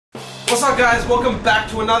What's up guys, welcome back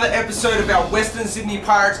to another episode of our Western Sydney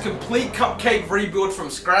Pirates complete cupcake rebuild from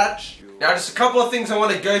scratch. Now just a couple of things I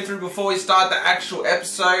want to go through before we start the actual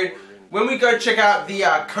episode. When we go check out the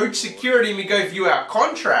coach security and we go view our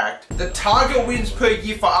contract, the target wins per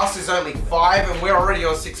year for us is only 5 and we're already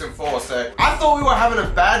on 6 and 4. So I thought we were having a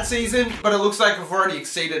bad season, but it looks like we've already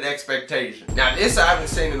exceeded expectations. Now this I haven't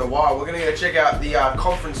seen in a while. We're gonna go check out the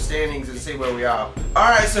conference standings and see where we are.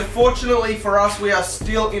 Alright, so fortunately for us, we are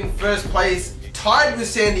still in first place, tied with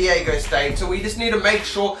San Diego State. So we just need to make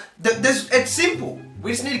sure that it's simple.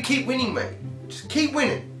 We just need to keep winning, mate. Just keep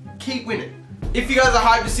winning. Keep winning. If you guys are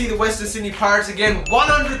hyped to see the Western Sydney Pirates again,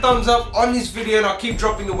 100 thumbs up on this video and I'll keep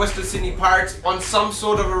dropping the Western Sydney Pirates on some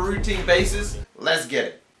sort of a routine basis. Let's get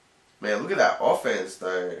it. Man, look at that offense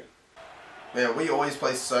though. Man, we always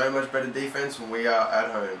play so much better defense when we are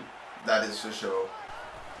at home. That is for sure.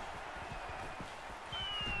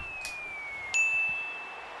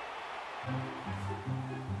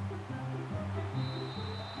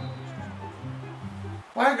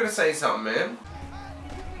 Why are you gonna say something, man?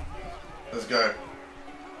 Let's go.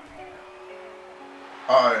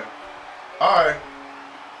 Uh-oh. Uh-oh.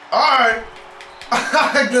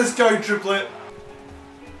 Uh-oh. Let's go, triplet.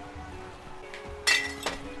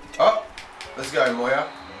 Oh, let's go, Moya.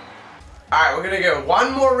 Alright, we're gonna get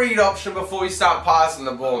one more read option before we start passing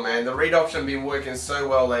the ball, man. The read option been working so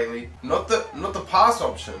well lately. Not the pass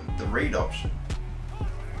option, the read option.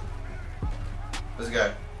 Let's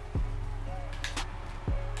go.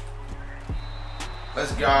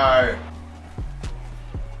 Let's go.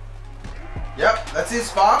 Yep, that's it,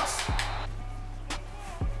 Sparks.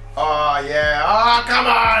 Oh, yeah. Oh, come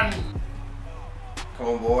on. Come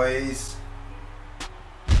on, boys.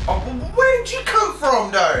 Oh, where did you come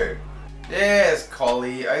from, though? Yes,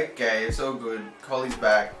 Collie. Okay, it's all good. Collie's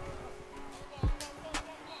back.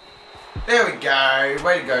 There we go.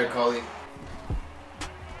 Way to go, Collie.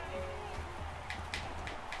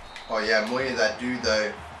 Oh, yeah, Moya, that dude,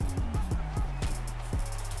 though.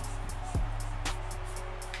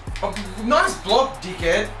 Oh, nice block,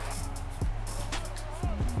 dickhead.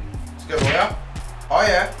 Let's go, Moya. Oh,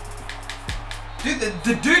 yeah. Dude,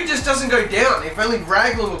 the dude just doesn't go down. If only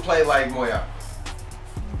Raglan would play like Moya.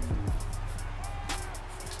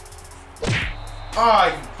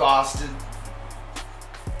 Oh, you bastard.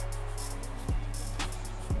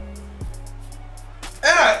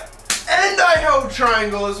 And I held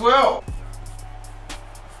triangle as well.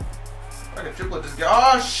 Like a triplet just go.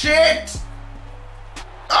 Oh, shit!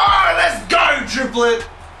 Oh, let's go, triplet!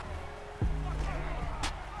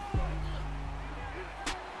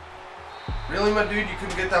 Really, my dude, you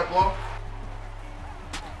couldn't get that block?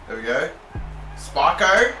 There we go.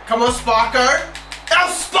 Sparko. Come on, Sparko. El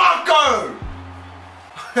Sparko!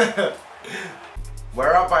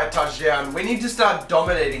 We're up by a touchdown. We need to start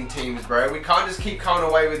dominating teams, bro. We can't just keep coming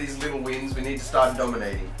away with these little wins. We need to start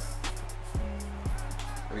dominating.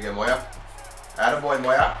 There we go, Moya. Attaboy,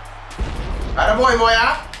 Moya. Attaboy,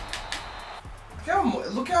 Moya!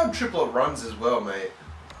 Look how triplet runs as well, mate.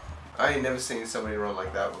 I ain't never seen somebody run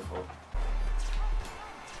like that before.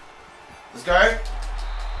 Let's go.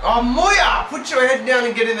 Oh, Moya! Put your head down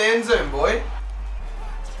and get in the end zone, boy.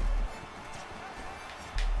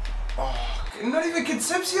 Oh, not even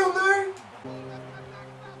Concepcion, though?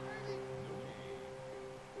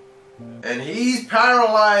 And he's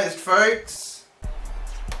paralyzed, folks.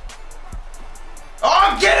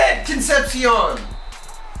 Oh, get it, Concepcion!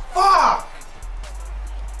 Fuck!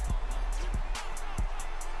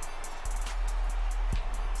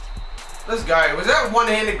 Let's go. Was that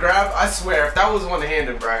one-handed grab? I swear, if that was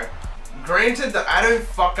one-handed, bro. Granted that I don't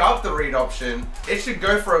fuck up the read option, it should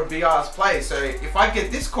go for a big-ass play. So if I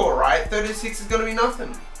get this call right, 36 is going to be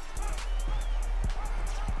nothing.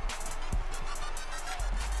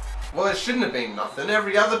 Well, it shouldn't have been nothing.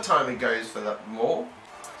 Every other time it goes for that more.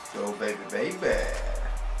 Let's go, baby, baby.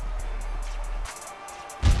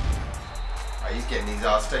 Oh, he's getting his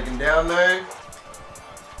ass taken down, though.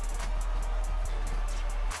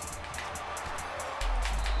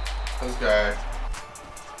 Let's go.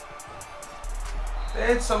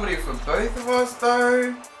 There's somebody for both of us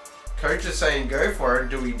though. Coach is saying go for it.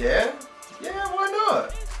 Do we dare? Yeah, why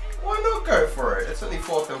not? Why not go for it? It's only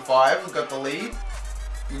 4th and 5. We've got the lead.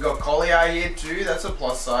 We've got Collie out here too. That's a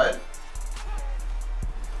plus side.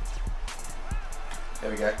 There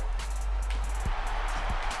we go.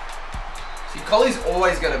 See, Collie's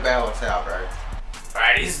always going to bail us out, bro.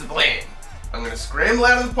 Alright, here's the plan. I'm going to scramble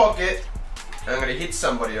out of the pocket. And I'm going to hit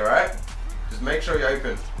somebody, alright? Just make sure you're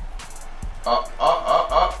open. Up, up,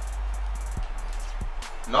 up, up.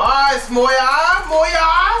 Nice, Moya!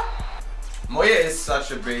 Moya! Moya is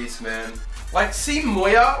such a beast, man. Like, see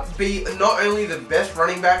Moya be not only the best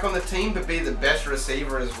running back on the team, but be the best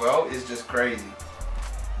receiver as well is just crazy.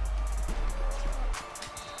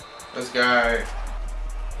 Let's go.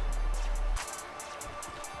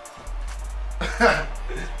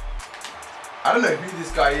 I don't know who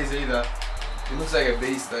this guy is either. He looks like a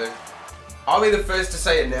beast though. I'll be the first to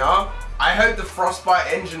say it now. I hope the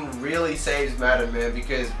Frostbite engine really saves Madden, man,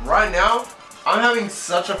 because right now I'm having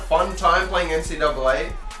such a fun time playing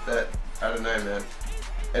NCAA that I don't know, man.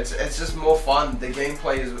 It's just more fun. The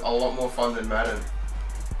gameplay is a lot more fun than Madden.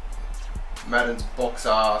 Madden's box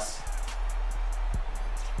ass.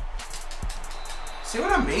 See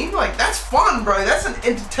what I mean? Like, that's fun, bro. That's an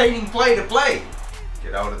entertaining play to play.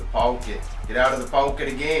 Get out of the pocket. Get out of the pocket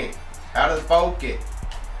again. Out of the pocket.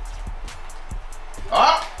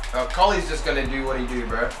 Oh! Oh, Colley's just gonna do what he do,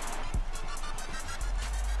 bro.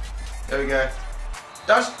 There we go.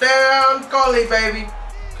 Touchdown, Colley, baby.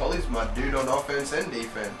 Colley's my dude on offense and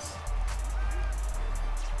defense.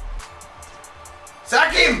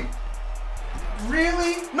 Sack him!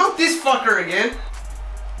 Really? Not this fucker again.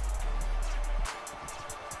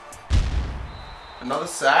 Another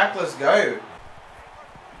sack, let's go.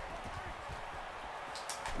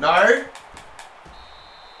 No.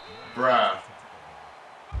 Bruh.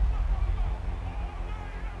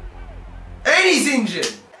 And he's injured.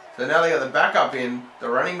 So now they got the backup in. The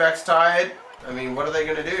running back's tired. I mean, what are they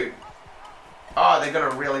gonna do? Oh, they're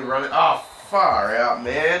gonna really run it. Oh, far out,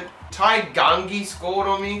 man. Ty Gungy scored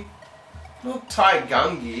on me. Not Ty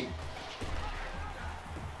Gungy.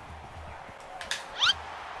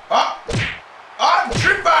 Oh! Oh,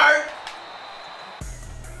 Trippo!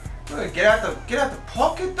 Get out the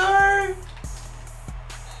pocket though.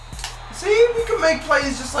 See, we can make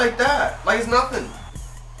plays just like that. Like it's nothing.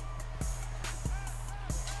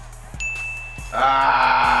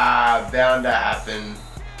 Ah, bound to happen.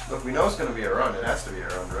 Look, we know it's gonna be a run. It has to be a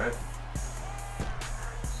run, right?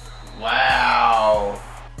 Wow.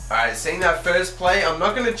 Alright, seeing that first play, I'm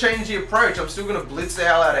not gonna change the approach. I'm still gonna blitz the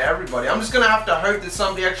hell out of everybody. I'm just gonna have to hope that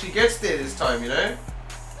somebody actually gets there this time, you know?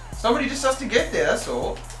 Somebody just has to get there, that's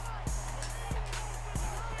all.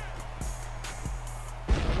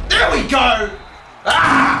 There we go!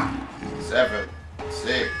 Ah! 7,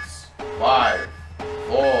 6, 5,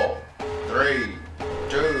 4, 3,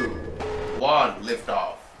 2, 1, lift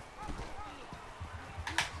off.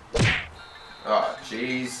 Oh,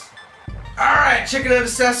 jeez. Alright, checking out the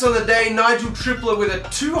stats on the day. Nigel Tripler with a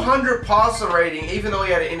 200 passer rating, even though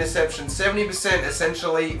he had an interception. 70%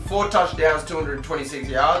 essentially, 4 touchdowns, 226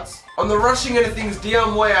 yards. On the rushing end of things,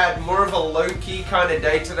 Dion Moya had more of a low-key kind of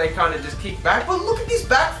day today, kind of just kicked back. But look at this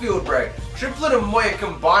backfield, bro. Triplet and Moya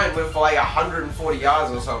combined went for like 140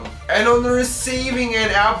 yards or something. And on the receiving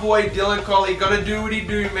end, our boy Dylan Colley gonna do what he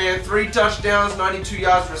do, man. 3 touchdowns, 92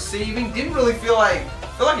 yards receiving. Didn't really feel like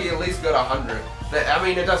he at least got 100. I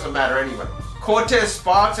mean, it doesn't matter anyway. Cortez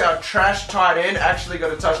Sparks, our trash tight end, actually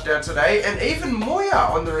got a touchdown today. And even Moya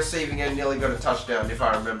on the receiving end nearly got a touchdown, if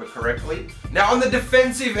I remember correctly. Now, on the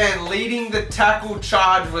defensive end, leading the tackle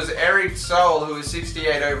charge was Eric Soul, who was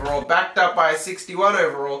 68 overall, backed up by a 61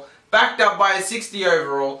 overall, backed up by a 60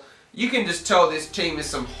 overall. You can just tell this team is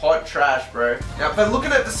some hot trash, bro. Now, but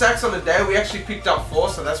looking at the sacks on the day, we actually picked up 4,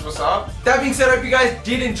 so that's what's up. That being said, I hope you guys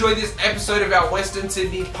did enjoy this episode of our Western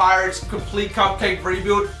Sydney Pirates complete cupcake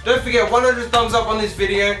rebuild. Don't forget, 100 thumbs up on this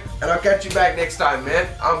video, and I'll catch you back next time, man.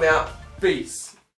 I'm out. Peace.